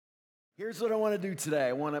Here's what I want to do today.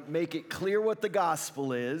 I want to make it clear what the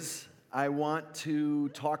gospel is. I want to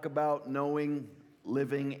talk about knowing,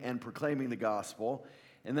 living, and proclaiming the gospel.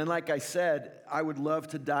 And then, like I said, I would love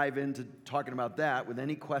to dive into talking about that with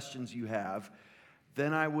any questions you have.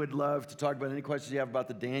 Then I would love to talk about any questions you have about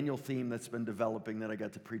the Daniel theme that's been developing that I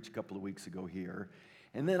got to preach a couple of weeks ago here.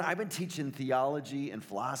 And then I've been teaching theology and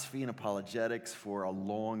philosophy and apologetics for a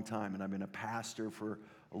long time, and I've been a pastor for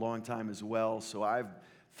a long time as well. So I've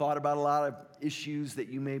thought about a lot of issues that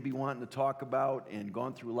you may be wanting to talk about and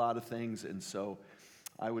gone through a lot of things. And so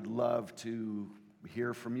I would love to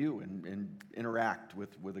hear from you and interact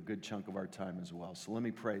with a good chunk of our time as well. So let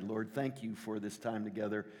me pray. Lord, thank you for this time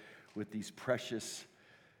together with these precious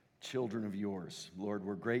children of yours. Lord,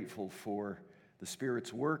 we're grateful for the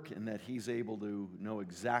Spirit's work and that He's able to know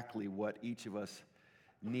exactly what each of us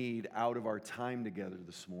need out of our time together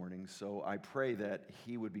this morning. So I pray that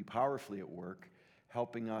He would be powerfully at work,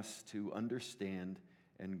 helping us to understand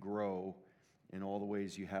and grow in all the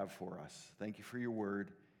ways you have for us. Thank you for your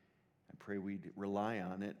word. I pray we'd rely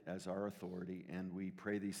on it as our authority, and we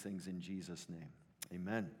pray these things in Jesus' name.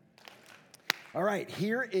 Amen. All right,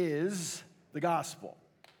 here is the gospel.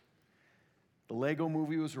 The Lego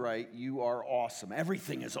movie was right. You are awesome.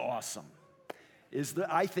 Everything is awesome.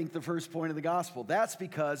 I think, the first point of the gospel. That's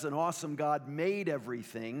because an awesome God made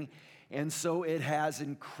everything, and so it has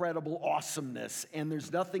incredible awesomeness. And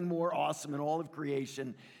there's nothing more awesome in all of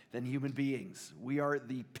creation than human beings. We are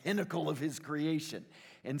the pinnacle of His creation.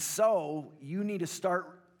 And so you need to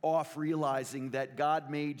start off realizing that God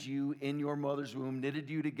made you in your mother's womb, knitted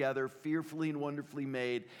you together, fearfully and wonderfully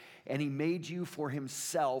made, and He made you for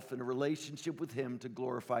Himself in a relationship with Him to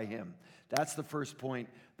glorify Him. That's the first point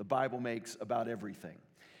the Bible makes about everything.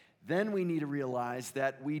 Then we need to realize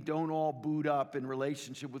that we don't all boot up in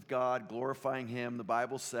relationship with God, glorifying Him. The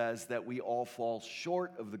Bible says that we all fall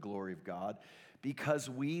short of the glory of God because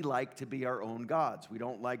we like to be our own gods. We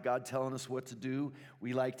don't like God telling us what to do.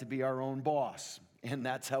 We like to be our own boss. And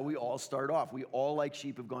that's how we all start off. We all, like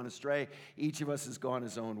sheep, have gone astray. Each of us has gone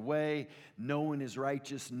his own way. No one is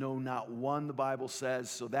righteous, no, not one, the Bible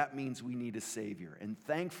says. So that means we need a Savior. And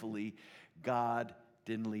thankfully, God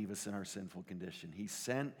didn't leave us in our sinful condition. He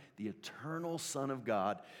sent the eternal Son of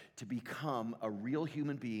God to become a real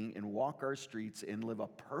human being and walk our streets and live a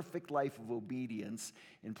perfect life of obedience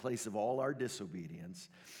in place of all our disobedience.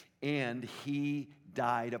 And He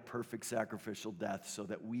died a perfect sacrificial death so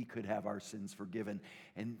that we could have our sins forgiven.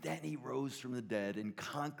 And then He rose from the dead and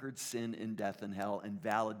conquered sin and death and hell and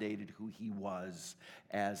validated who He was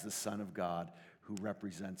as the Son of God who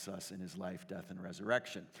represents us in His life, death, and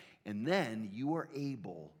resurrection. And then you are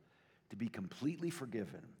able to be completely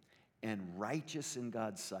forgiven and righteous in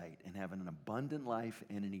God's sight and have an abundant life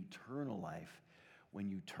and an eternal life when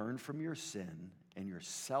you turn from your sin and your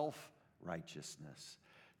self-righteousness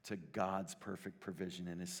to God's perfect provision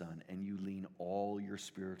in His Son, and you lean all your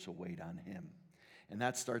spiritual weight on Him. And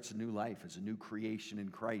that starts a new life as a new creation in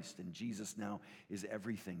Christ, and Jesus now is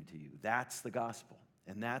everything to you. That's the gospel.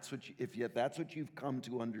 And that's what that's what you've come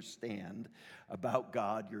to understand about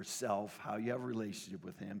God, yourself, how you have a relationship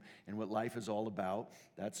with Him, and what life is all about,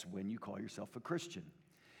 that's when you call yourself a Christian.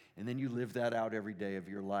 And then you live that out every day of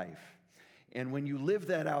your life. And when you live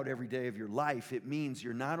that out every day of your life, it means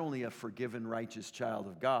you're not only a forgiven, righteous child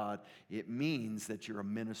of God, it means that you're a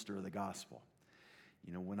minister of the gospel.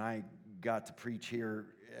 You know, when I got to preach here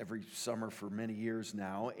every summer for many years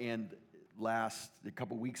now, and a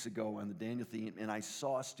couple weeks ago on the Daniel theme, and I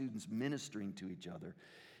saw students ministering to each other,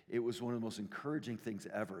 it was one of the most encouraging things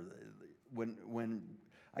ever. When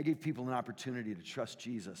I gave people an opportunity to trust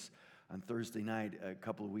Jesus on Thursday night a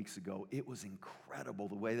couple of weeks ago, it was incredible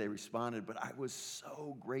the way they responded, but I was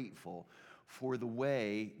so grateful for the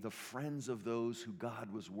way the friends of those who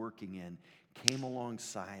God was working in came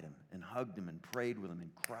alongside him and hugged him and prayed with him and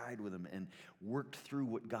cried with him and worked through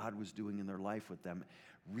what God was doing in their life with them,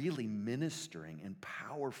 really ministering in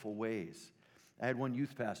powerful ways. I had one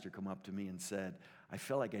youth pastor come up to me and said, I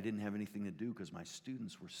felt like I didn't have anything to do because my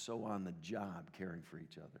students were so on the job caring for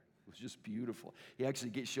each other. It was just beautiful. He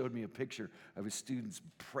actually showed me a picture of his students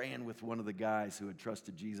praying with one of the guys who had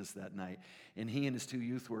trusted Jesus that night. And he and his two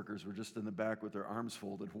youth workers were just in the back with their arms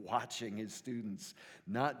folded, watching his students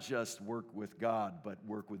not just work with God, but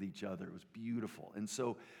work with each other. It was beautiful. And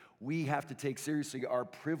so we have to take seriously our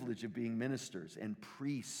privilege of being ministers and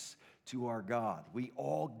priests to our God. We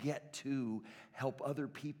all get to help other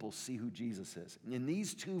people see who Jesus is. In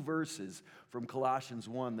these two verses from Colossians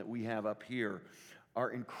 1 that we have up here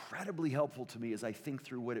are incredibly helpful to me as I think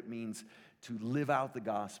through what it means to live out the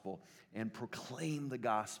gospel and proclaim the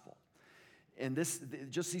gospel. And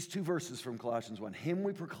just these two verses from Colossians 1. Him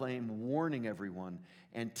we proclaim, warning everyone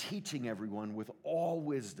and teaching everyone with all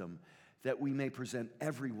wisdom, that we may present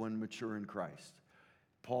everyone mature in Christ.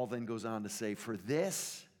 Paul then goes on to say, for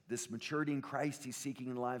this maturity in Christ he's seeking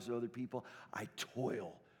in the lives of other people, I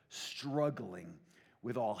toil, struggling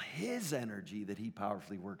with all his energy that he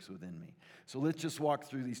powerfully works within me. So let's just walk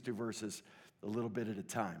through these two verses a little bit at a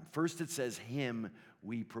time. First it says, him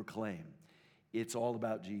we proclaim. It's all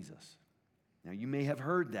about Jesus. Now, you may have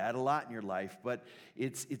heard that a lot in your life, but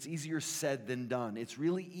it's easier said than done. It's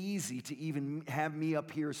really easy to even have me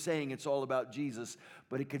up here saying it's all about Jesus,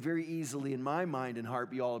 but it could very easily, in my mind and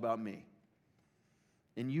heart, be all about me.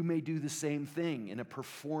 And you may do the same thing in a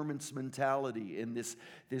performance mentality, in this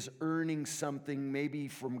earning something maybe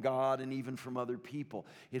from God and even from other people.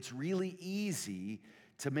 It's really easy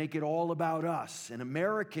to make it all about us. And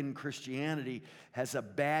American Christianity has a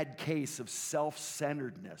bad case of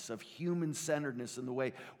self-centeredness, of human-centeredness in the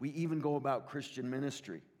way we even go about Christian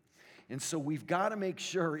ministry. And so we've got to make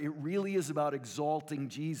sure it really is about exalting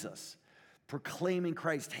Jesus, proclaiming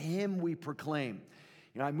Christ. Him we proclaim.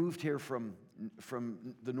 You know, I moved here from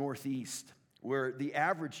the Northeast, where the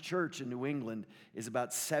average church in New England is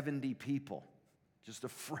about 70 people. Just a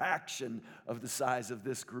fraction of the size of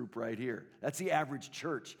this group right here. That's the average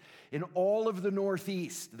church. In all of the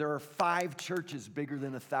Northeast, there are 5 churches bigger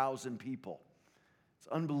than 1,000 people. It's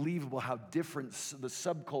unbelievable how different the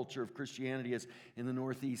subculture of Christianity is in the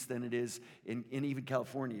Northeast than it is in even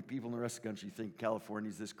California. People in the rest of the country think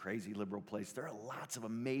California is this crazy liberal place. There are lots of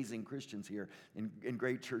amazing Christians here in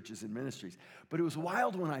great churches and ministries. But it was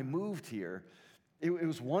wild when I moved here. It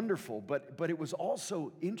was wonderful, but it was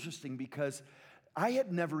also interesting because I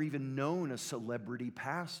had never even known a celebrity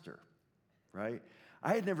pastor, right?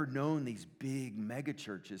 I had never known these big mega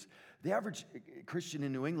churches. The average Christian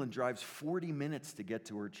in New England drives 40 minutes to get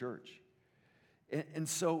to her church. And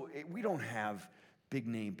so we don't have big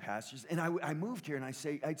name pastors. And I moved here and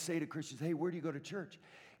I'd say to Christians, hey, where do you go to church?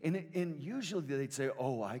 And usually they'd say,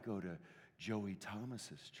 oh, I go to Joey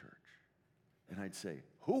Thomas's church. And I'd say,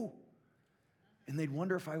 who? And they'd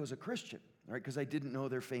wonder if I was a Christian. Right, because I didn't know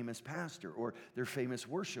their famous pastor or their famous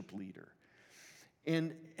worship leader.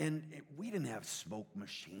 And we didn't have smoke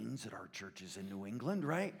machines at our churches in New England,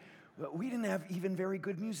 right? We didn't have even very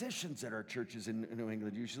good musicians at our churches in New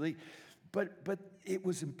England usually. But it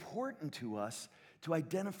was important to us to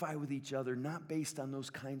identify with each other, not based on those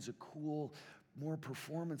kinds of cool, more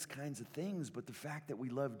performance kinds of things, but the fact that we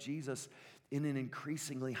love Jesus in an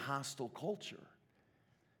increasingly hostile culture.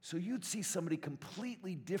 So you'd see somebody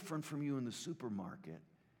completely different from you in the supermarket,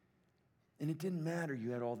 and it didn't matter. You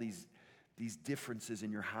had all these differences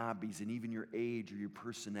in your hobbies and even your age or your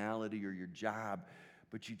personality or your job,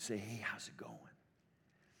 but you'd say, hey, how's it going?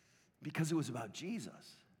 Because it was about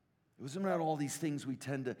Jesus. It wasn't about all these things we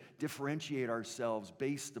tend to differentiate ourselves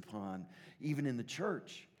based upon, even in the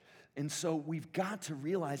church. And so we've got to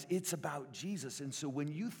realize it's about Jesus. And so when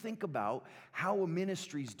you think about how a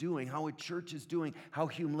ministry's doing, how a church is doing, how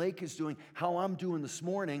Hume Lake is doing, how I'm doing this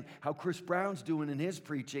morning, how Chris Brown's doing in his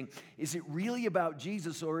preaching, is it really about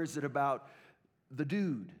Jesus or is it about the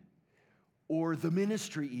dude or the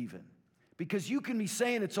ministry even? Because you can be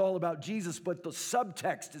saying it's all about Jesus, but the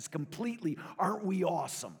subtext is completely, aren't we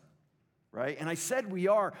awesome? Right? And I said we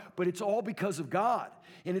are, but it's all because of God,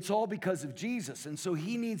 and it's all because of Jesus, and so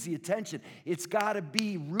he needs the attention. It's got to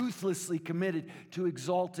be ruthlessly committed to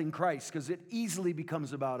exalting Christ, because it easily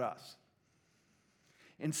becomes about us.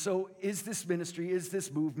 And so is this ministry, is this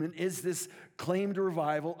movement, is this claim to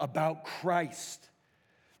revival about Christ?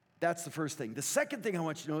 That's the first thing. The second thing I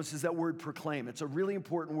want you to notice is that word proclaim. It's a really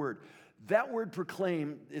important word. That word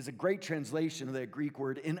proclaim is a great translation of that Greek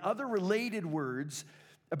word. In other related words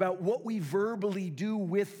about what we verbally do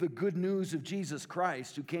with the good news of Jesus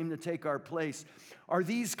Christ, who came to take our place, are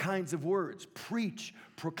these kinds of words: preach,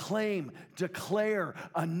 proclaim, declare,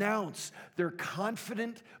 announce. They're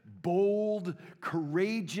confident, bold,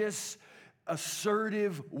 courageous,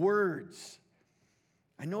 assertive words.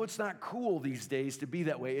 I know it's not cool these days to be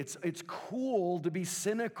that way. It's cool to be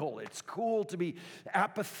cynical. It's cool to be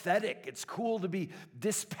apathetic. It's cool to be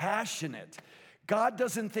dispassionate. God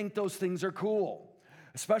doesn't think those things are cool,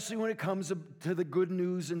 especially when it comes to the good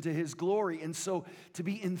news and to his glory. And so to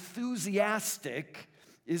be enthusiastic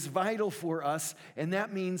is vital for us, and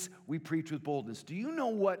that means we preach with boldness. Do you know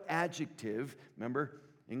what adjective, remember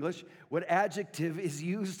English, what adjective is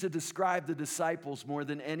used to describe the disciples more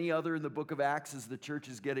than any other in the book of Acts as the church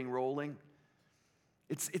is getting rolling?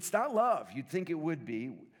 It's not love. You'd think it would be.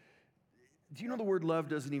 Do you know the word love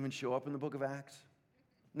doesn't even show up in the book of Acts?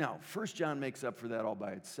 Now, 1 John makes up for that all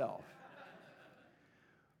by itself.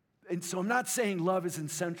 And so I'm not saying love isn't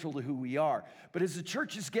central to who we are, but as the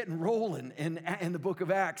church is getting rolling in the book of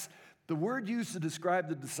Acts, the word used to describe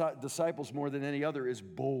the disciples more than any other is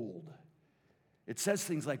bold. It says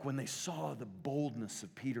things like when they saw the boldness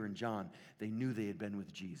of Peter and John, they knew they had been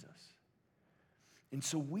with Jesus. And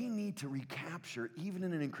so we need to recapture, even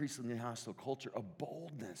in an increasingly hostile culture, a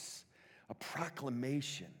boldness, a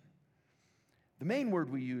proclamation. The main word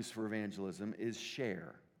we use for evangelism is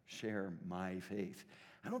share my faith.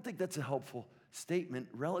 I don't think that's a helpful statement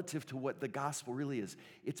relative to what the gospel really is.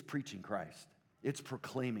 It's preaching Christ. It's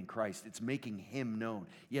proclaiming Christ. It's making him known.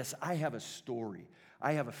 Yes, I have a story.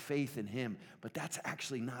 I have a faith in him, but that's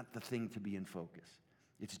actually not the thing to be in focus.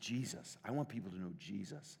 It's Jesus. I want people to know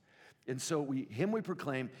Jesus. And so we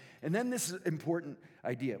proclaim, and then this is an important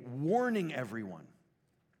idea, warning everyone.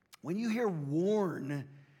 When you hear warn,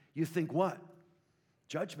 you think what?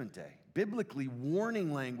 Judgment Day. Biblically,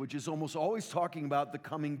 warning language is almost always talking about the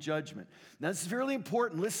coming judgment. Now, this is really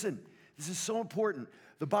important. Listen, this is so important.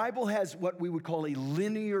 The Bible has what we would call a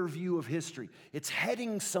linear view of history. It's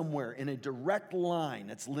heading somewhere in a direct line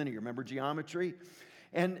that's linear. Remember geometry?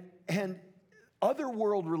 And other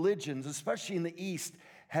world religions, especially in the East,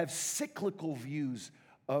 have cyclical views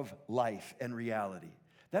of life and reality.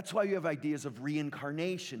 That's why you have ideas of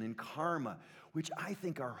reincarnation and karma, which I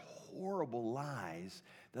think are horrible lies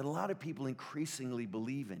that a lot of people increasingly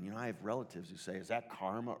believe in. You know, I have relatives who say, is that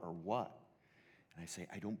karma or what? And I say,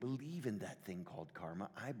 I don't believe in that thing called karma.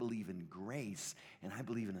 I believe in grace, and I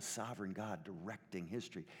believe in a sovereign God directing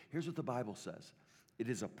history. Here's what the Bible says. It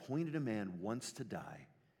is appointed a man once to die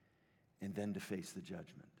and then to face the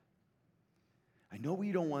judgment. I know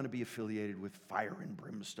we don't want to be affiliated with fire and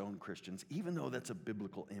brimstone Christians, even though that's a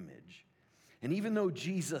biblical image. And even though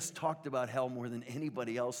Jesus talked about hell more than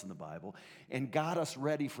anybody else in the Bible and got us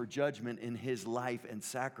ready for judgment in his life and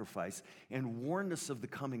sacrifice and warned us of the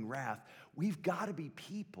coming wrath, we've got to be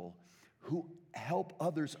people who help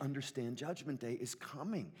others understand Judgment Day is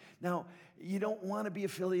coming. Now, you don't want to be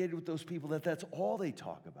affiliated with those people that's all they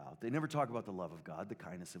talk about. They never talk about the love of God, the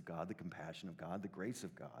kindness of God, the compassion of God, the grace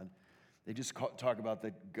of God. They just talk about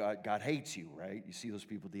that God hates you, right? You see those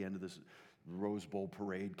people at the end of this Rose Bowl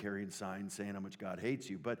parade carrying signs saying how much God hates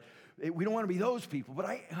you. But we don't want to be those people.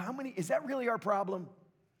 But is that really our problem?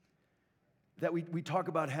 That we talk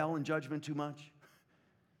about hell and judgment too much?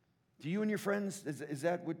 Do you and your friends, is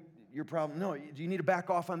that what your problem? No, do you need to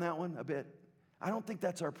back off on that one a bit? I don't think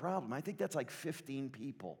that's our problem. I think that's like 15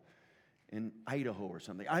 people in Idaho or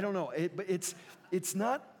something. I don't know. But it's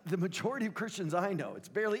not the majority of Christians I know. It's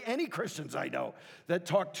barely any Christians I know that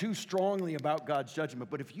talk too strongly about God's judgment.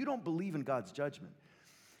 But if you don't believe in God's judgment,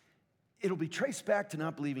 it'll be traced back to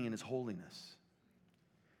not believing in his holiness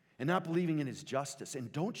and not believing in his justice. And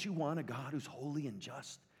don't you want a God who's holy and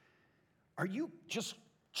just? Are you just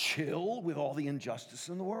chill with all the injustice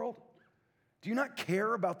in the world? Do you not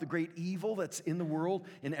care about the great evil that's in the world,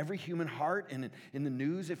 in every human heart, and in the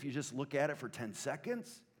news if you just look at it for 10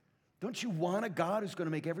 seconds? Don't you want a God who's going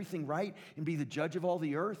to make everything right and be the judge of all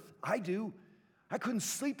the earth? I do. I couldn't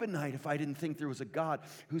sleep at night if I didn't think there was a God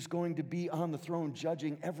who's going to be on the throne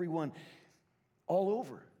judging everyone all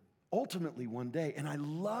over, ultimately one day. And I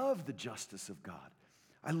love the justice of God.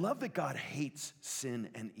 I love that God hates sin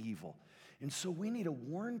and evil. And so we need to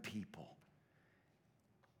warn people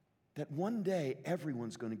that one day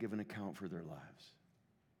everyone's going to give an account for their lives.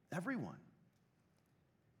 Everyone.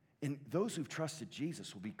 And those who've trusted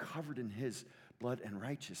Jesus will be covered in his blood and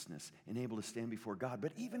righteousness and able to stand before God.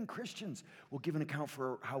 But even Christians will give an account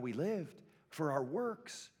for how we lived, for our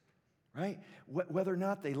works, right? Whether or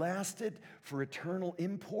not they lasted for eternal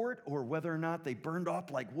import or whether or not they burned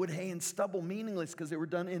off like wood, hay, and stubble, meaningless because they were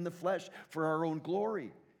done in the flesh for our own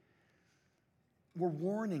glory. We're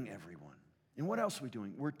warning everyone. And what else are we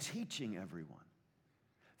doing? We're teaching everyone.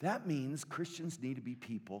 That means Christians need to be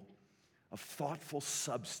people of thoughtful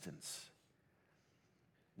substance.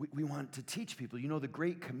 We want to teach people. You know, the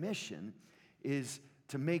Great Commission is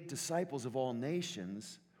to make disciples of all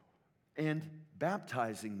nations and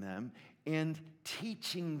baptizing them and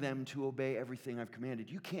teaching them to obey everything I've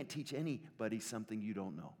commanded. You can't teach anybody something you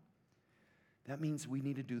don't know. That means we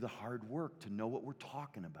need to do the hard work to know what we're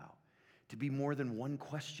talking about, to be more than one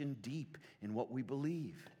question deep in what we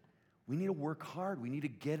believe. We need to work hard. We need to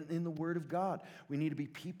get in the Word of God. We need to be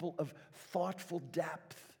people of thoughtful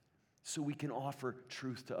depth so we can offer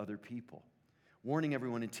truth to other people. Warning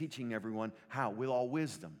everyone and teaching everyone how? With all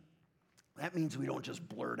wisdom. That means we don't just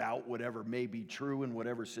blurt out whatever may be true in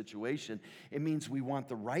whatever situation. It means we want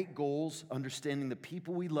the right goals, understanding the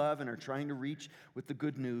people we love and are trying to reach with the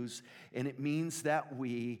good news. And it means that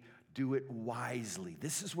we do it wisely.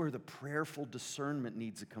 This is where the prayerful discernment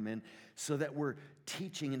needs to come in so that we're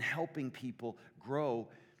teaching and helping people grow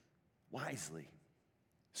wisely.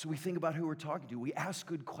 So we think about who we're talking to. We ask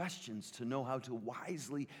good questions to know how to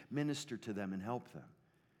wisely minister to them and help them.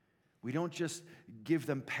 We don't just give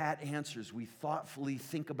them pat answers. We thoughtfully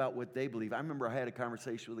think about what they believe. I remember I had a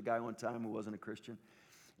conversation with a guy one time who wasn't a Christian,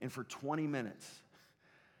 and for 20 minutes,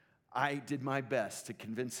 I did my best to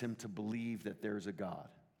convince him to believe that there's a God.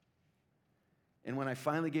 And when I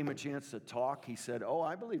finally gave him a chance to talk, he said, "Oh,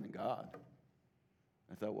 I believe in God."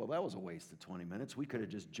 I thought, well, that was a waste of 20 minutes. We could have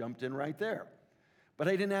just jumped in right there. But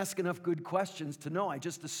I didn't ask enough good questions to know. I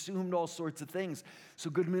just assumed all sorts of things. So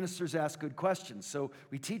good ministers ask good questions. So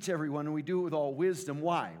we teach everyone, and we do it with all wisdom.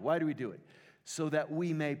 Why? Why do we do it? So that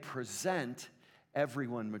we may present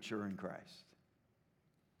everyone mature in Christ.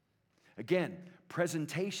 Again,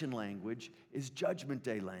 presentation language is judgment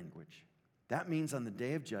day language. That means on the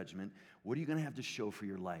day of judgment, what are you going to have to show for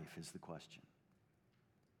your life is the question.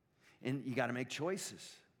 And you got to make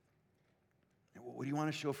choices. What do you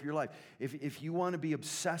want to show for your life? If you want to be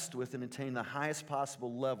obsessed with and attain the highest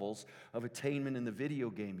possible levels of attainment in the video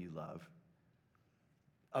game you love,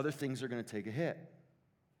 other things are going to take a hit.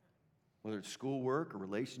 Whether it's schoolwork or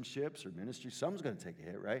relationships or ministry, something's going to take a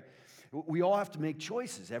hit, right? We all have to make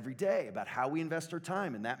choices every day about how we invest our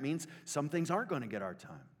time, and that means some things aren't going to get our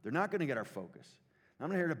time. They're not going to get our focus. I'm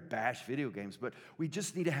not here to bash video games, but we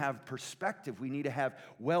just need to have perspective. We need to have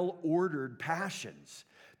well-ordered passions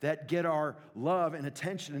that get our love and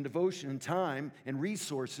attention and devotion and time and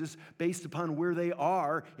resources based upon where they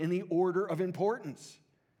are in the order of importance.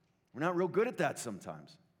 We're not real good at that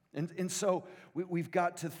sometimes. And so we've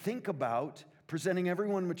got to think about presenting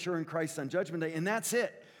everyone mature in Christ on Judgment Day, and that's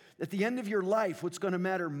it. At the end of your life, what's going to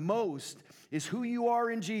matter most is who you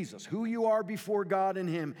are in Jesus, who you are before God and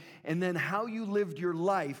Him, and then how you lived your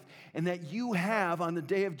life, and that you have on the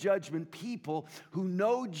day of judgment people who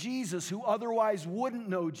know Jesus who otherwise wouldn't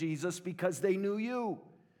know Jesus because they knew you.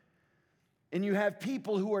 And you have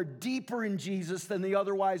people who are deeper in Jesus than they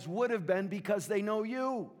otherwise would have been because they know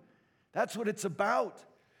you. That's what it's about.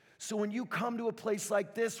 So when you come to a place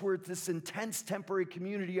like this, where it's this intense temporary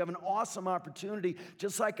community, you have an awesome opportunity,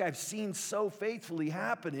 just like I've seen so faithfully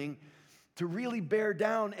happening, to really bear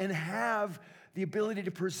down and have the ability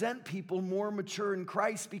to present people more mature in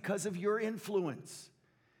Christ because of your influence.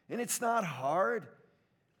 And it's not hard.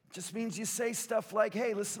 It just means you say stuff like,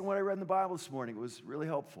 "Hey, listen to what I read in the Bible this morning. It was really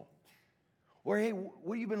helpful." Or, "Hey,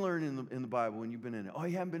 what have you been learning in the Bible when you've been in it?" "Oh,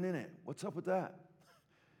 you haven't been in it. What's up with that?"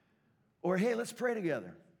 Or, "Hey, let's pray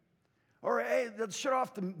together." Or, "Hey, let's shut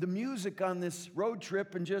off the music on this road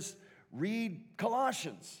trip and just read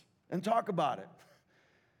Colossians and talk about it.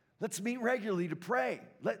 Let's meet regularly to pray.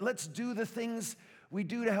 Let's do the things we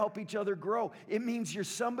do to help each other grow." It means you're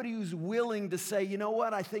somebody who's willing to say, "You know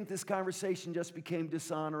what, I think this conversation just became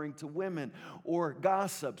dishonoring to women or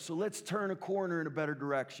gossip, so let's turn a corner in a better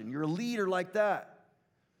direction." You're a leader like that.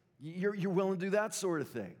 You're willing to do that sort of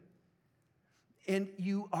thing. And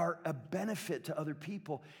you are a benefit to other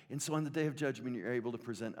people. And so on the day of judgment, you're able to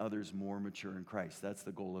present others more mature in Christ. That's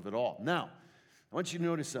the goal of it all. Now, I want you to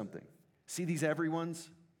notice something. See these everyones?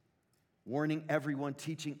 Warning everyone,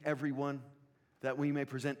 teaching everyone, that we may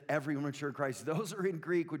present everyone mature in Christ. Those are in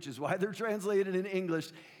Greek, which is why they're translated in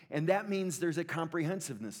English. And that means there's a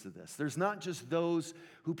comprehensiveness to this. There's not just those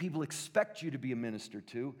who people expect you to be a minister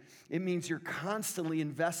to. It means you're constantly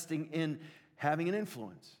investing in having an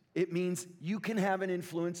influence. It means you can have an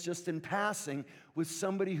influence just in passing with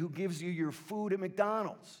somebody who gives you your food at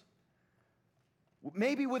McDonald's.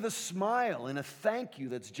 Maybe with a smile and a thank you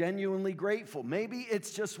that's genuinely grateful. Maybe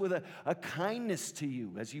it's just with a kindness to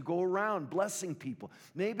you as you go around blessing people.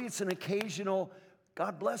 Maybe it's an occasional,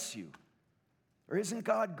 "God bless you," or "Isn't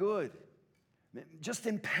God good?" Just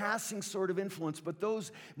in passing sort of influence, but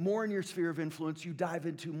those more in your sphere of influence you dive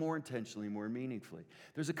into more intentionally, more meaningfully.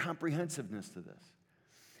 There's a comprehensiveness to this.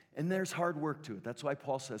 And there's hard work to it. That's why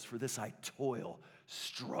Paul says, "For this I toil,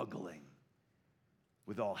 struggling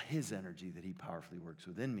with all His energy that He powerfully works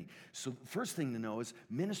within me." So the first thing to know is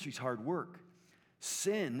ministry's hard work.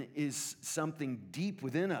 Sin is something deep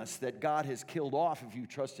within us that God has killed off if you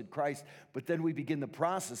trusted Christ, but then we begin the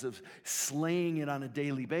process of slaying it on a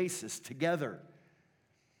daily basis together.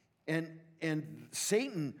 And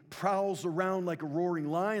Satan prowls around like a roaring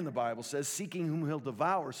lion, the Bible says, seeking whom he'll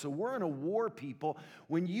devour. So we're in a war, people.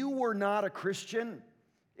 When you were not a Christian,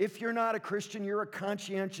 If you're not a Christian, you're a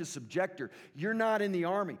conscientious objector. You're not in the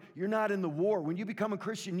army. You're not in the war. When you become a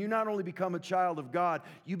Christian, you not only become a child of God,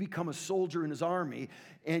 you become a soldier in his army,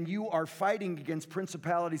 and you are fighting against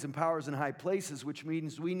principalities and powers in high places, which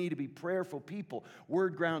means we need to be prayerful people,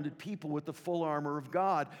 word-grounded people with the full armor of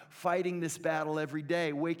God, fighting this battle every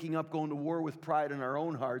day, waking up, going to war with pride in our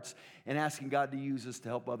own hearts, and asking God to use us to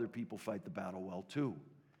help other people fight the battle well too.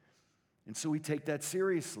 And so we take that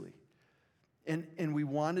seriously. And we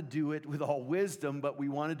want to do it with all wisdom, but we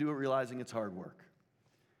want to do it realizing it's hard work.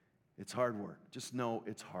 It's hard work. Just know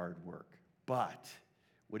it's hard work. But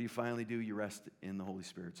what do you finally do? You rest in the Holy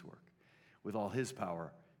Spirit's work. With all his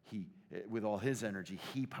power, with all his energy,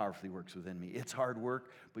 he powerfully works within me. It's hard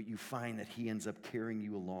work, but you find that he ends up carrying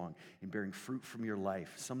you along and bearing fruit from your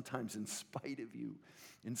life, sometimes in spite of you,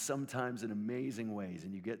 and sometimes in amazing ways.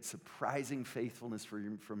 And you get surprising faithfulness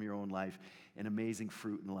from your own life and amazing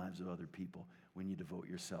fruit in the lives of other people when you devote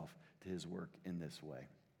yourself to his work in this way.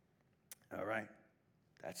 All right.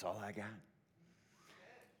 That's all I got.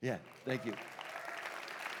 Yeah, thank you.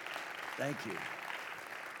 Thank you.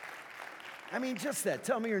 I mean, just that.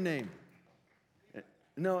 Tell me your name.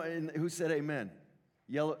 No, and who said amen?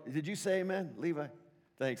 Yellow. Did you say amen, Levi?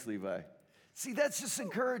 Thanks, Levi. See, that's just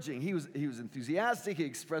encouraging. He was enthusiastic. He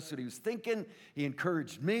expressed what he was thinking. He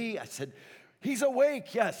encouraged me. I said, he's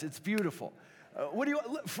awake. Yes, it's beautiful.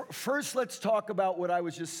 First, let's talk about what I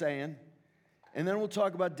was just saying, and then we'll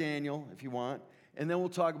talk about Daniel, if you want, and then we'll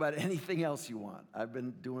talk about anything else you want. I've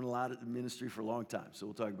been doing a lot of ministry for a long time, so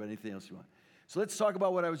we'll talk about anything else you want. So let's talk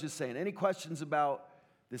about what I was just saying. Any questions about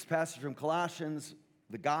this passage from Colossians,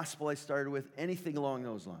 the gospel I started with, anything along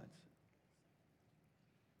those lines?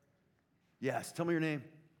 Yes, tell me your name.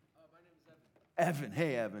 My name is Evan. Evan.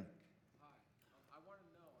 Hey, Evan. Hi. I want to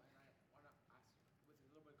know, and I want to ask with a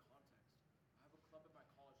little bit of context. I have a club at my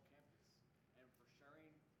college campus, and for sharing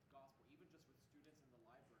the gospel, even just with students in the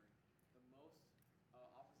library, the most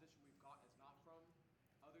opposition we've gotten is not from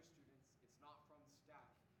other students, it's not from staff,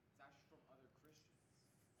 it's actually from other Christians.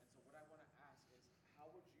 And so what I want to ask is, how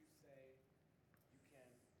would you say you can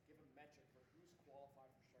give a metric for who's qualified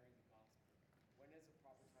for sharing the gospel? When is the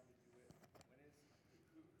proper time to do it?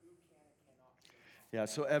 Who can and cannot share the gospel? Yeah,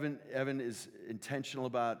 so Evan is intentional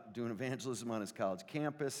about doing evangelism on his college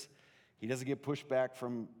campus. He doesn't get pushback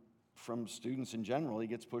from students in general. He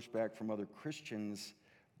gets pushback from other Christians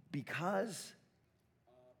because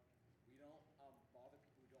We don't bother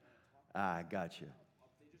people who don't want to talk. Gotcha.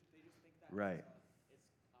 They just think that Right.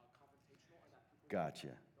 it's confrontational and that people Gotcha.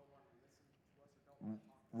 don't want to listen to us or don't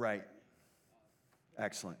want to talk. Right.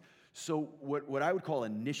 Excellent. So what I would call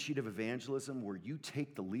initiative evangelism, where you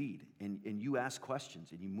take the lead and you ask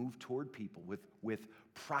questions and you move toward people with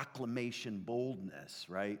proclamation boldness,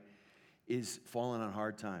 right, is falling on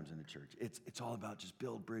hard times in the church. It's all about just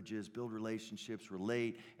build bridges, build relationships,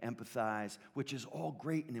 relate, empathize, which is all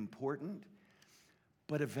great and important.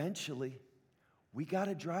 But eventually, we got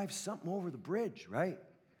to drive something over the bridge, right?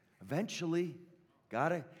 Eventually,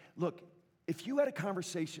 look, if you had a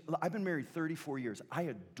conversation, I've been married 34 years. I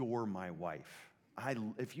adore my wife.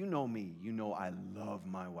 If you know me, you know I love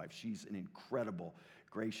my wife. She's an incredible,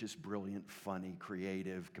 gracious, brilliant, funny,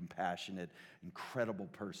 creative, compassionate, incredible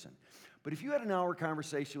person. But if you had an hour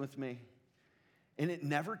conversation with me, and it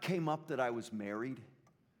never came up that I was married,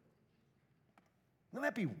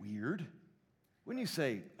 wouldn't that be weird? Wouldn't you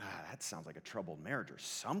say, that sounds like a troubled marriage or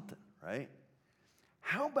something, right?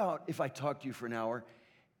 How about if I talked to you for an hour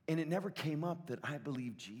and it never came up that I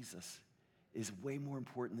believe Jesus is way more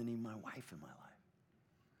important than even my wife in my life?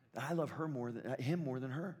 That I love her him more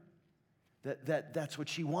than her. That's what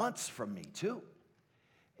she wants from me too.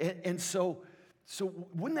 And so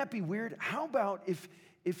wouldn't that be weird? How about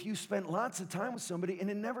if you spent lots of time with somebody and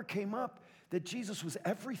it never came up that Jesus was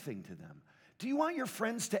everything to them? Do you want your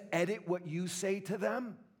friends to edit what you say to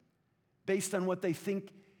them based on what they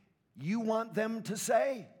think you want them to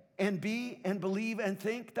say and be and believe and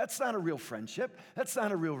think? That's not a real friendship. That's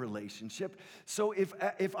not a real relationship. So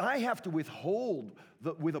if I have to withhold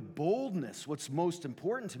with a boldness what's most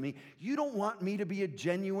important to me, you don't want me to be a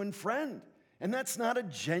genuine friend. And that's not a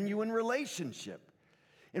genuine relationship.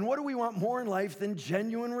 And what do we want more in life than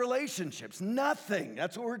genuine relationships? Nothing.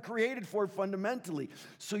 That's what we're created for fundamentally.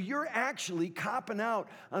 So you're actually copping out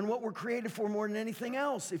on what we're created for more than anything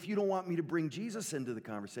else if you don't want me to bring Jesus into the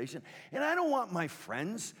conversation. And I don't want my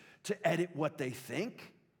friends to edit what they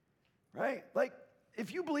think, right? Like,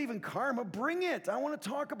 if you believe in karma, bring it. I want to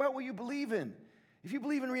talk about what you believe in. If you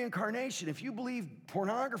believe in reincarnation, if you believe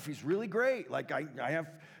pornography is really great, like I have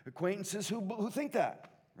acquaintances who think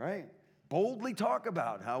that, right? boldly talk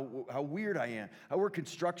about how weird I am. I worked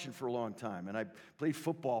construction for a long time, and I played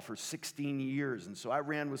football for 16 years, and so I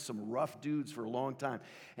ran with some rough dudes for a long time.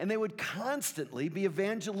 And they would constantly be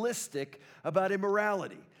evangelistic about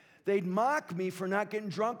immorality. They'd mock me for not getting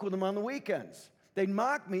drunk with them on the weekends. They'd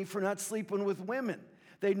mock me for not sleeping with women.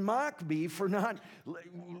 They'd mock me for not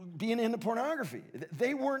being into pornography.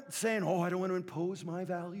 They weren't saying, oh, I don't want to impose my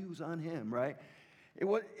values on him, right?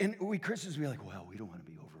 And we Christians would be like, well, we don't want to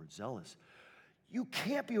be overzealous. You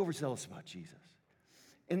can't be overzealous about Jesus.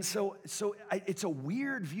 And so it's a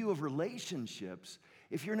weird view of relationships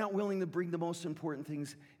if you're not willing to bring the most important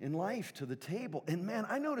things in life to the table. And man,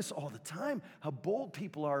 I notice all the time how bold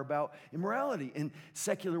people are about immorality and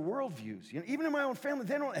secular worldviews. Even in my own family,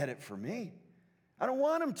 they don't edit for me. I don't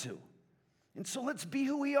want them to. And so let's be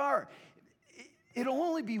who we are. It'll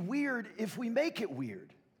only be weird if we make it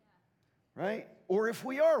weird, right? Or if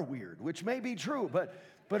we are weird, which may be true, but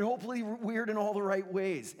hopefully weird in all the right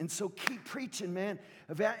ways. And so keep preaching, man.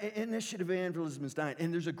 Initiative evangelism is dying.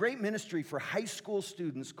 And there's a great ministry for high school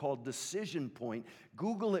students called Decision Point.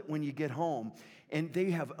 Google it when you get home. And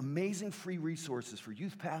they have amazing free resources for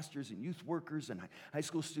youth pastors and youth workers and high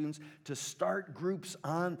school students to start groups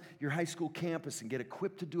on your high school campus and get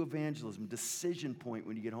equipped to do evangelism. Decision Point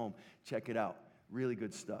when you get home. Check it out. Really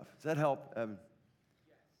good stuff. Does that help, Evan?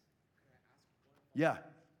 Yes. Can I ask one? Yeah.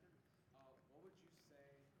 What would you say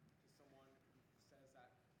to someone who says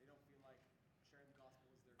that they don't feel like sharing the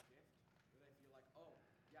gospel is their gift, or they feel like,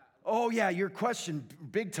 Oh, yeah, your question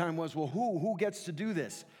big time was, well, who gets to do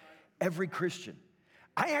this? Every Christian.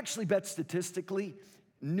 I actually bet statistically,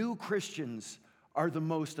 new Christians are the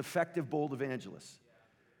most effective, bold evangelists.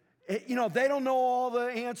 They don't know all the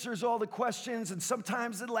answers, all the questions, and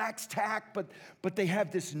sometimes it lacks tact, but they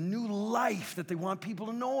have this new life that they want people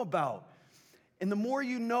to know about. And the more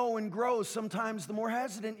you know and grow, sometimes the more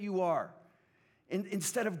hesitant you are. And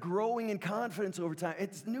instead of growing in confidence over time,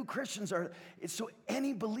 new Christians are, so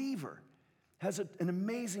any believer has an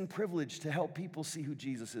amazing privilege to help people see who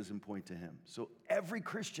Jesus is and point to him. So every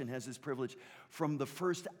Christian has this privilege from the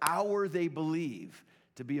first hour they believe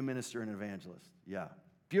to be a minister and an evangelist. Yeah.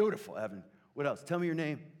 Beautiful, Evan. What else? Tell me your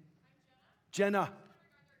name. I'm Jenna. Jenna. Are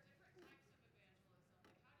there different types of evangelism? Like,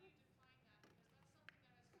 how do you define that? Because that's something that has come up in my own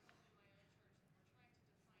church, and we're trying to define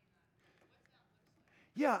that. What's that looks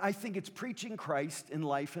like? Yeah, I think it's preaching Christ in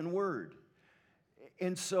life and word.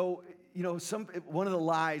 And so, one of the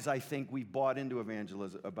lies I think we've bought into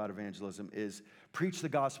about evangelism is preach the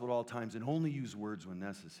gospel at all times and only use words when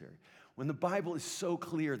necessary. When the Bible is so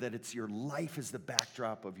clear that it's your life is the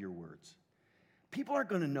backdrop of your words. People aren't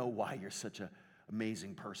going to know why you're such an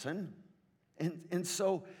amazing person. And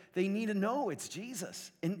so they need to know it's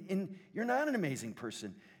Jesus. And you're not an amazing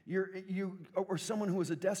person. Or someone who is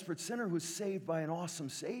a desperate sinner who is saved by an awesome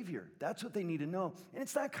Savior. That's what they need to know. And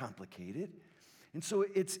it's not complicated. And so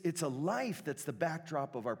it's a life that's the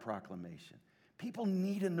backdrop of our proclamation. People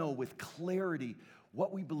need to know with clarity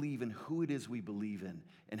what we believe and who it is we believe in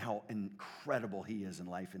and how incredible he is and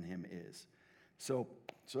life in him is. So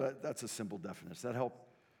that's a simple definition. Does that help?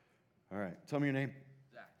 All right. Tell me your name.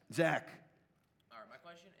 Zach. Zach. All right, my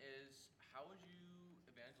question is, how would you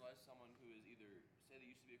evangelize someone who is either, say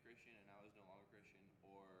they used to be a Christian and now is no longer a Christian,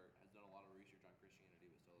 or has done a lot of research on Christianity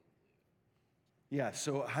but still doesn't believe it? Yeah,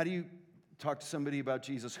 so how do you talk to somebody about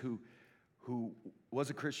Jesus who was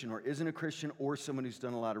a Christian or isn't a Christian or someone who's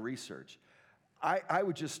done a lot of research? I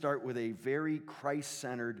would just start with a very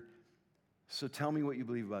Christ-centered, so tell me what you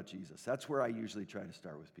believe about Jesus. That's where I usually try to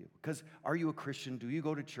start with people. Because are you a Christian? Do you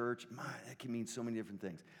go to church? That can mean so many different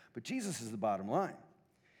things. But Jesus is the bottom line.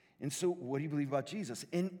 And so what do you believe about Jesus?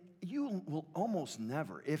 And you will almost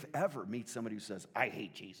never, if ever, meet somebody who says, I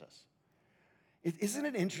hate Jesus. Isn't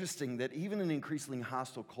it interesting that even in an increasingly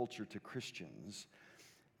hostile culture to Christians,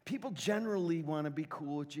 people generally want to be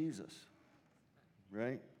cool with Jesus,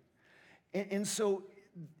 right? And so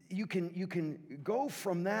you can go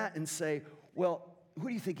from that and say, well, who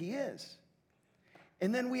do you think he is?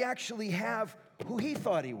 And then we actually have who he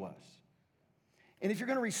thought he was. And if you're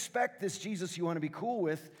going to respect this Jesus you want to be cool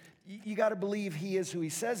with, you got to believe he is who he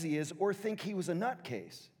says he is, or think he was a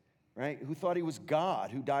nutcase, right? Who thought he was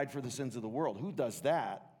God, who died for the sins of the world. Who does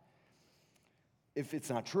that if it's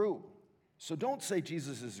not true? So don't say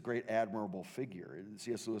Jesus is a great, admirable figure.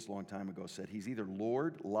 C.S. Lewis a long time ago said he's either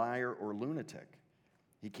Lord, liar, or lunatic.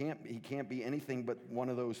 He can't be anything but one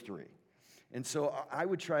of those three. And so I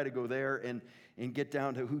would try to go there and get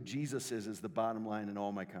down to who Jesus is the bottom line in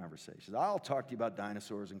all my conversations. I'll talk to you about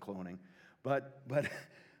dinosaurs and cloning, but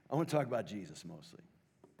I want to talk about Jesus mostly.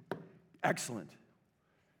 Excellent.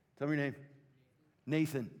 Tell me your name.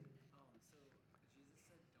 Nathan. So Jesus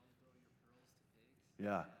said, "Don't blow your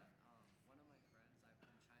Yeah. One of my friends, I've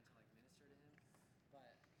been trying to like minister to him,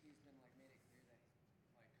 but he's been like made it clear that he's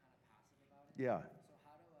like kind of passive about it. Yeah. So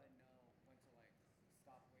how do I know when to like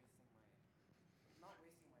stop wasting my, not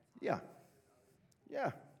wasting my time? Yeah. But, like, there's other people Yeah.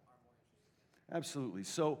 are more interested in. Absolutely.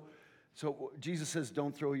 So Jesus says,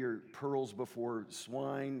 don't throw your pearls before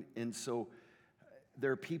swine. And so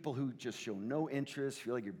there are people who just show no interest,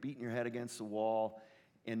 feel like you're beating your head against the wall,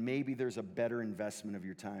 and maybe there's a better investment of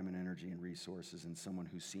your time and energy and resources in someone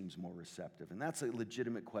who seems more receptive. And that's a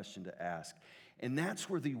legitimate question to ask. And that's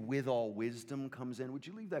where the with all wisdom comes in. Would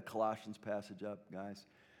you leave that Colossians passage up, guys?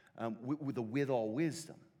 With the with all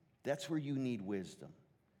wisdom. That's where you need wisdom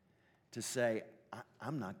to say,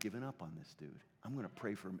 I'm not giving up on this dude. I'm going to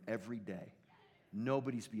pray for him every day.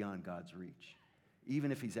 Nobody's beyond God's reach.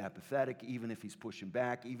 Even if he's apathetic, even if he's pushing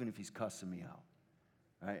back, even if he's cussing me out.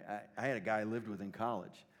 Right? I had a guy I lived with in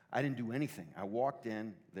college. I didn't do anything. I walked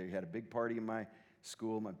in. They had a big party in my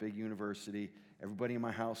school, my big university. Everybody in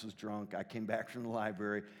my house was drunk. I came back from the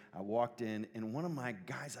library. I walked in, and one of my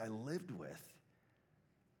guys I lived with,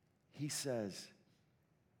 he says,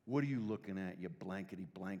 "What are you looking at, you blankety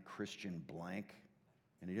blank Christian blank?"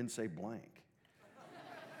 And he didn't say blank.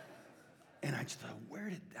 And I just thought, where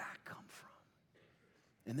did that come from?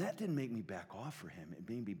 And that didn't make me back off for him. It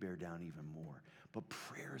made me bear down even more. But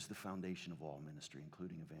prayer is the foundation of all ministry,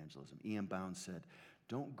 including evangelism. E.M. Bounds said,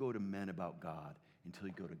 don't go to men about God until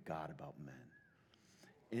you go to God about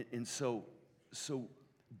men. And so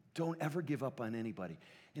don't ever give up on anybody.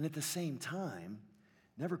 And at the same time,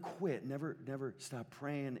 never quit, never stop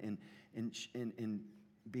praying and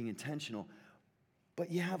being intentional. But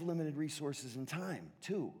you have limited resources and time,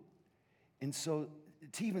 too. And so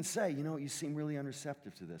to even say, you seem really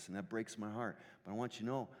unreceptive to this, and that breaks my heart. But I want you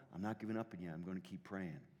to know, I'm not giving up on you. I'm going to keep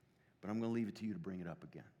praying. But I'm going to leave it to you to bring it up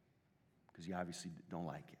again, because you obviously don't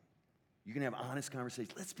like it. You can have honest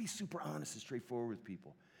conversations. Let's be super honest and straightforward with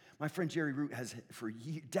people. My friend Jerry Root has, for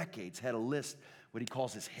decades, had a list, what he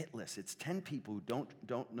calls his hit list. It's 10 people who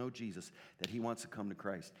don't know Jesus that he wants to come to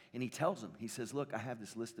Christ. And he tells them, he says, look, I have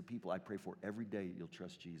this list of people I pray for every day you'll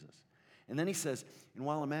trust Jesus. And then he says, and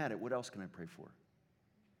while I'm at it, what else can I pray for?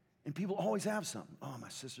 And people always have something. Oh, my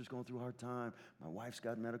sister's going through a hard time. My wife's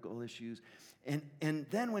got medical issues. And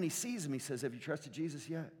then when he sees them, he says, have you trusted Jesus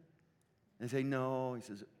yet? And they say, no. He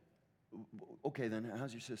says, okay, then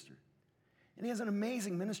how's your sister? And he has an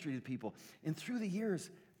amazing ministry to people. And through the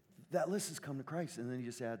years, that list has come to Christ. And then he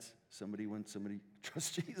just adds somebody when somebody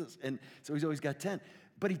trusts Jesus. And so he's always got 10.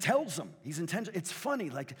 But he tells them, he's intentional. It's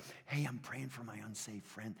funny, like, hey, I'm praying for my unsaved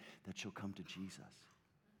friend that she'll come to Jesus.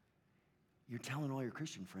 You're telling all your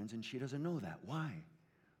Christian friends, and she doesn't know that. Why?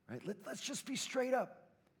 Right? Let's just be straight up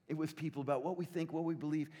with people about what we think, what we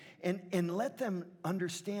believe, and let them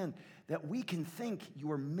understand that we can think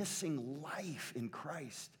you are missing life in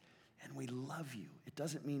Christ, and we love you. It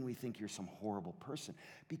doesn't mean we think you're some horrible person,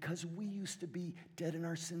 because we used to be dead in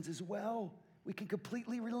our sins as well. We can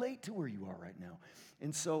completely relate to where you are right now.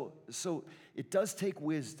 And so it does take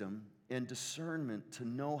wisdom and discernment to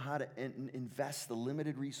know how to invest the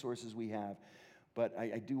limited resources we have. But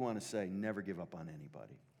I do want to say, never give up on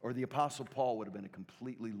anybody. Or the Apostle Paul would have been a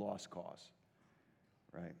completely lost cause,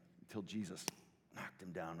 right? Until Jesus knocked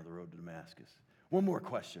him down on the road to Damascus. One more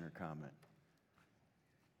question or comment.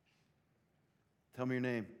 Tell me your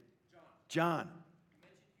name. John. You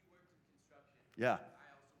mentioned you worked in construction. Yeah. I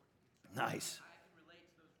also worked in construction. Nice. I can relate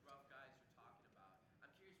to those rough guys you're talking about.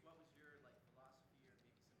 I'm curious, what was your philosophy, or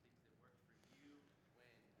maybe some things that worked for you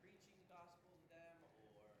when preaching the gospel to them,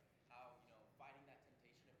 or how fighting that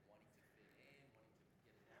temptation of wanting to fit in, wanting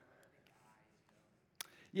to get along with the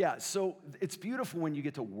guys. Yeah, so it's beautiful when you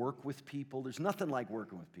get to work with people. There's nothing like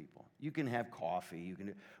working with people. You can have coffee,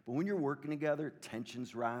 but when you're working together,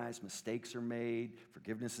 tensions rise, mistakes are made,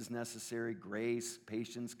 forgiveness is necessary, grace,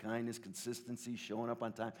 patience, kindness, consistency, showing up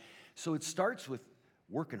on time. So it starts with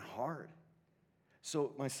working hard.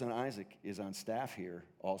 So my son Isaac is on staff here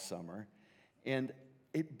all summer, and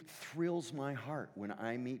it thrills my heart when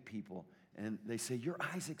I meet people and they say, "You're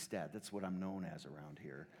Isaac's dad." That's what I'm known as around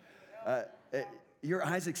here. You're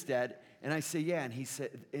Isaac's dad. And I say, yeah. And he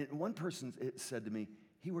said, and one person said to me,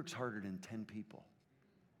 he works harder than 10 people.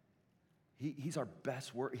 He's our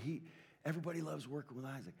best work. Everybody loves working with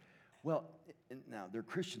Isaac. Well, now they're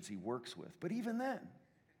Christians he works with, but even then,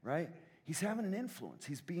 right? He's having an influence.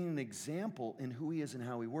 He's being an example in who he is and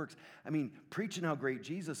how he works. I mean, preaching how great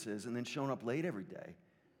Jesus is and then showing up late every day.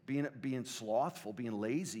 Being slothful, being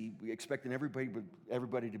lazy, expecting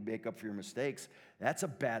everybody to make up for your mistakes, that's a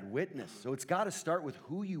bad witness. So it's got to start with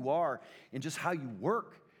who you are and just how you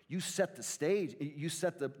work. You set the stage. You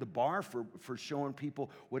set the bar for showing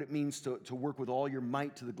people what it means to work with all your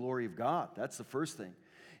might to the glory of God. That's the first thing.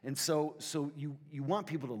 And so you want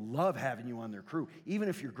people to love having you on their crew, even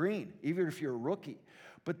if you're green, even if you're a rookie.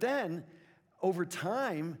 But then, over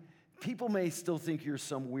time, people may still think you're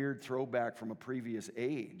some weird throwback from a previous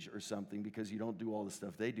age or something because you don't do all the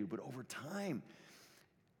stuff they do. But over time,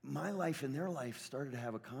 my life and their life started to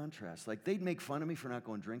have a contrast. Like, they'd make fun of me for not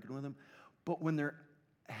going drinking with them, but when they're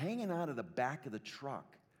hanging out of the back of the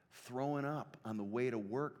truck, throwing up on the way to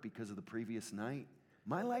work because of the previous night,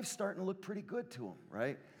 my life's starting to look pretty good to them,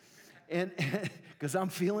 right? And because I'm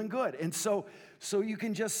feeling good. And so you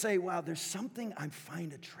can just say, wow, there's something I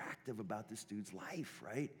find attractive about this dude's life,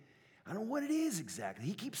 right? I don't know what it is exactly.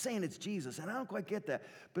 He keeps saying it's Jesus, and I don't quite get that.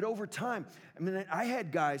 But over time, I mean, I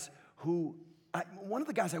had guys who, one of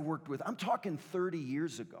the guys I worked with, I'm talking 30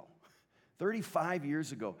 years ago, 35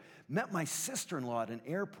 years ago, met my sister-in-law at an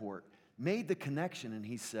airport, made the connection, and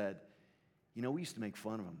he said, you know, we used to make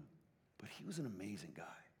fun of him, but he was an amazing guy.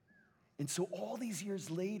 And so all these years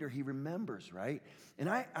later, he remembers, right? And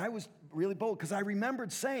I was really bold because I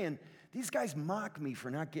remembered saying, these guys mock me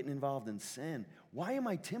for not getting involved in sin. Why am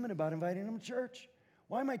I timid about inviting them to church?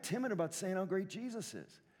 Why am I timid about saying how great Jesus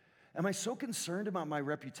is? Am I so concerned about my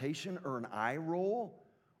reputation or an eye roll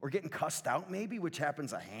or getting cussed out maybe, which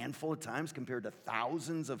happens a handful of times compared to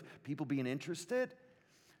thousands of people being interested?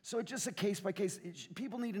 So it's just a case by case.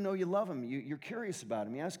 People need to know you love them. You're curious about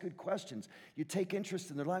them. You ask good questions. You take interest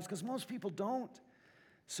in their lives because most people don't.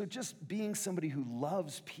 So just being somebody who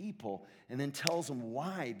loves people and then tells them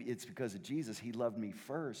why it's because of Jesus, he loved me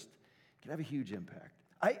first, can have a huge impact.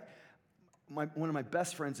 One of my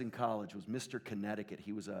best friends in college was Mr. Connecticut.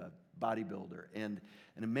 He was a bodybuilder and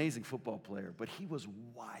an amazing football player, but he was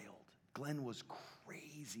wild. Glenn was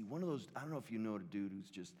crazy. One of those, I don't know if you know a dude who's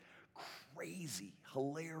just crazy,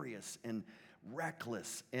 hilarious, and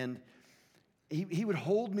reckless. And he would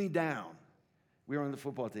hold me down. We were on the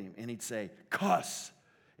football team, and he'd say, cuss.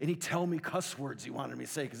 And he'd tell me cuss words he wanted me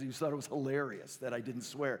to say because he thought it was hilarious that I didn't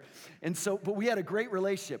swear. And so, but we had a great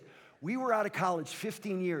relationship. We were out of college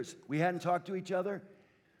 15 years. We hadn't talked to each other.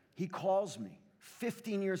 He calls me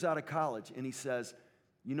 15 years out of college, and he says,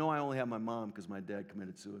 you know I only have my mom because my dad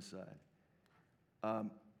committed suicide.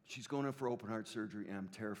 She's going in for open heart surgery, and I'm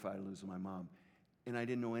terrified of losing my mom. And I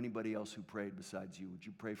didn't know anybody else who prayed besides you. Would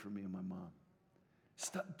you pray for me and my mom?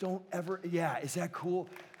 Don't ever, yeah, is that cool?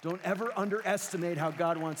 Don't ever underestimate how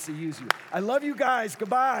God wants to use you. I love you guys.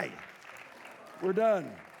 Goodbye. We're done.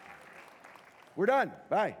 We're done.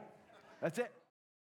 Bye. That's it.